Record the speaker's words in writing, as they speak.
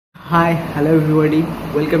Hi, hello everybody.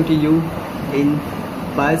 Welcome to you in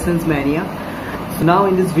Bioscience Mania. So now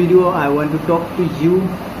in this video I want to talk to you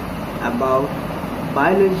about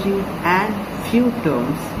biology and few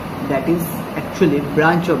terms that is actually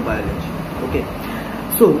branch of biology. Okay.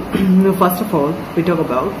 So first of all we talk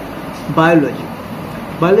about biology.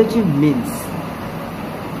 Biology means,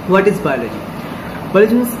 what is biology?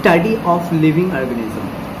 Biology means study of living organism.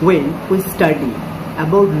 When we study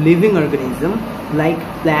about living organism like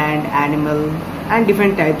plant, animal and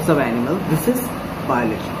different types of animal, this is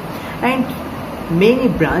biology. And many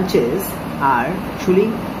branches are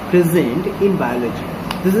actually present in biology.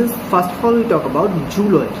 This is, first of all we talk about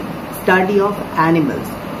zoology, study of animals.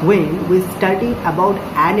 When we study about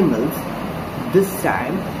animals, this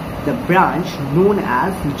time the branch known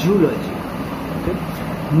as zoology.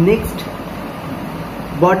 Okay. Next,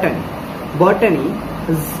 botany. Botany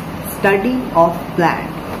is study of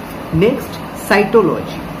plant. Next,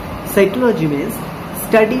 cytology. Cytology means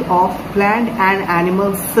study of plant and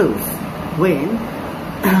animal cells. When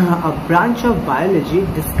a branch of biology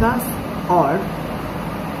discuss or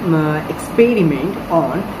experiment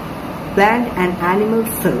on plant and animal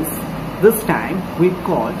cells, this time we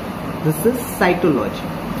call this is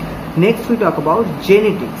cytology. Next we talk about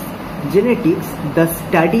genetics. Genetics, the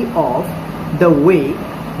study of the way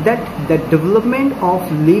that the development of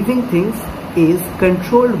living things is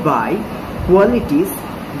controlled by qualities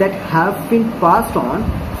that have been passed on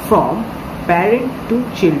from parent to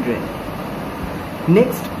children.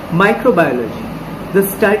 Next, microbiology, the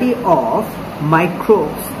study of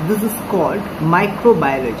microbes. This is called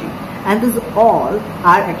microbiology, and these all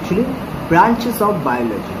are actually branches of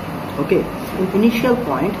biology. Okay, in initial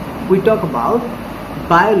point we talk about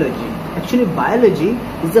biology. Actually biology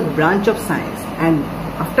is a branch of science, and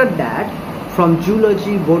after that from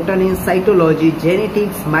zoology, botany, cytology,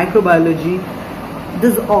 genetics, microbiology,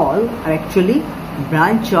 these all are actually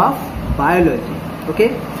branch of biology. Okay.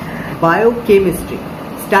 Biochemistry,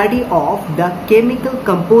 study of the chemical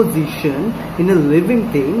composition in a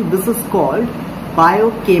living thing. This is called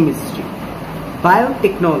biochemistry.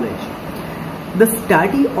 Biotechnology, the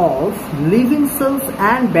study of living cells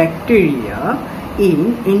and bacteria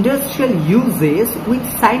in industrial uses with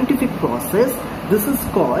scientific process. This is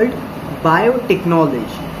called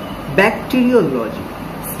biotechnology.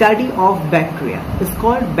 Bacteriology, study of bacteria, is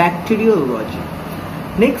called bacteriology.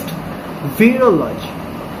 Next, virology,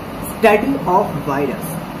 study of virus.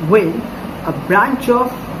 When a branch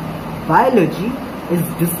of biology is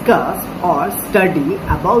discussed or study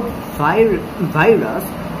about virus,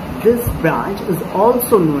 this branch is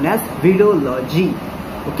also known as virology.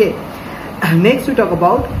 Okay. Next we talk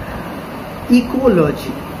about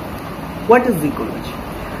ecology. What is ecology?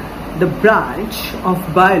 The branch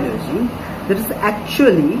of biology that is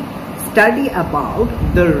actually study about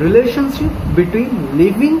the relationship between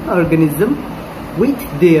living organism with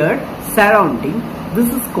their surrounding. This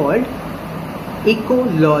is called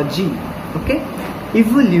ecology. Okay.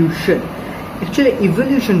 Evolution. Actually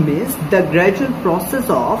evolution means the gradual process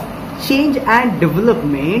of change and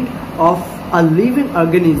development of a living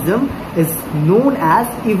organism is known as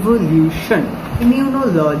evolution.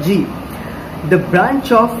 Immunology, the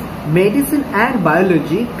branch of medicine and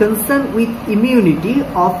biology concerned with immunity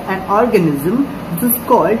of an organism. This is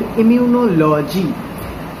called immunology.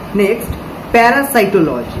 Next,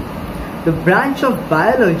 parasitology, the branch of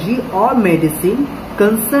biology or medicine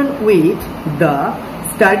concerned with the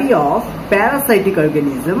study of parasitic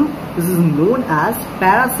organism. This is known as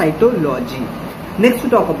parasitology. Next we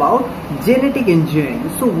talk about genetic engineering.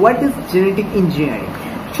 So what is genetic engineering?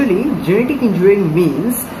 Actually genetic engineering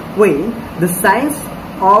means when the science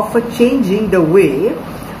of changing the way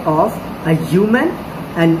of a human,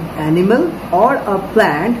 an animal or a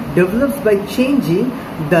plant develops by changing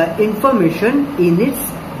the information in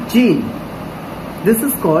its gene. This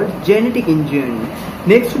is called genetic engineering.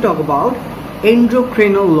 Next we talk about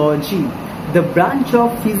endocrinology, the branch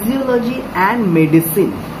of physiology and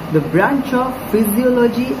medicine. The branch of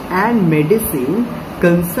physiology and medicine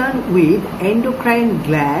concerned with endocrine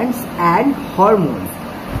glands and hormones.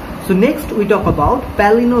 So next we talk about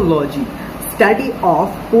palynology, study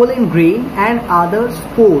of pollen grain and other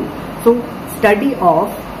spores. So study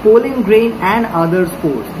of pollen grain and other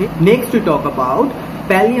spores. Next we talk about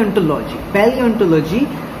paleontology. Paleontology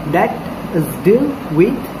that is deal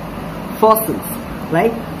with fossils.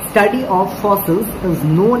 Like study of fossils is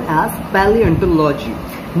known as paleontology.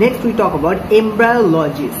 Next we talk about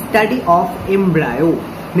embryology, study of embryo,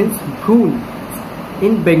 means bhoon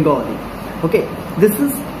in Bengali. Okay, this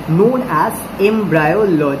is known as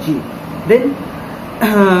embryology. Then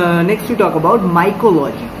next we talk about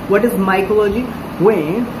mycology. What is mycology?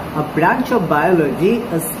 when a branch of biology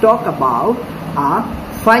is talk about a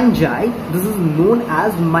fungi, this is known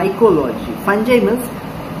as mycology. Fungi means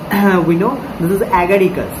we know this is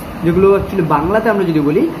agaricus, যেগুলো actually বাংলাতে আমরা যদি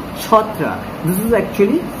বলি ছত্রাক. This is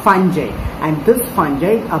actually fungi, and this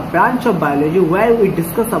fungi, a branch of biology where we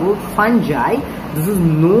discuss about fungi, this is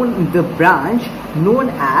known, the branch known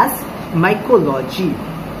as mycology.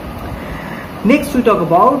 Next we talk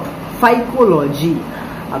about phycology,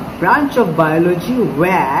 a branch of biology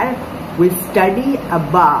where we study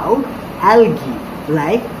about algae,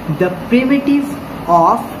 like the primitive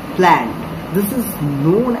of plant. This is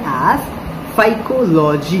known as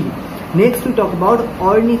phycology. Next we talk about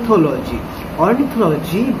ornithology.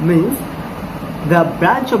 Ornithology means the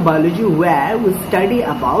branch of biology where we study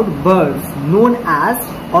about birds, known as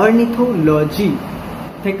ornithology.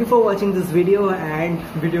 Thank you for watching this video, and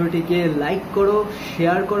ভিডিওটিকে like করো,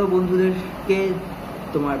 share করো বন্ধুদেরকে,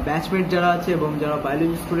 তোমার batchmate যারা আছে এবং যারা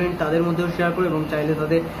biology student তাদের মধ্যেও শেয়ার করো, এবং চাইলে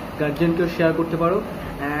তাদের গার্জিয়ানকেও শেয়ার করতে পারো।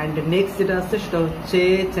 অ্যান্ড নেক্সট যেটা আসছে সেটা হচ্ছে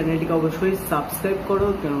চ্যানেলটিকে অবশ্যই সাবস্ক্রাইব করো,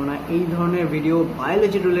 কেননা এই ধরনের ভিডিও,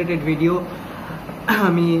 বায়োলজি রিলেটেড ভিডিও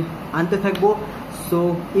আমি আনতে থাকবো। So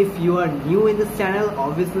if you R new in this channel,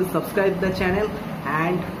 obviously subscribe the channel,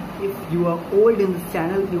 and if you are old in this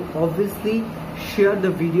channel, you obviously share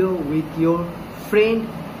the video with your friend.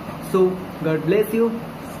 So God bless you,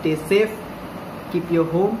 stay safe, keep your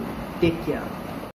home, take care.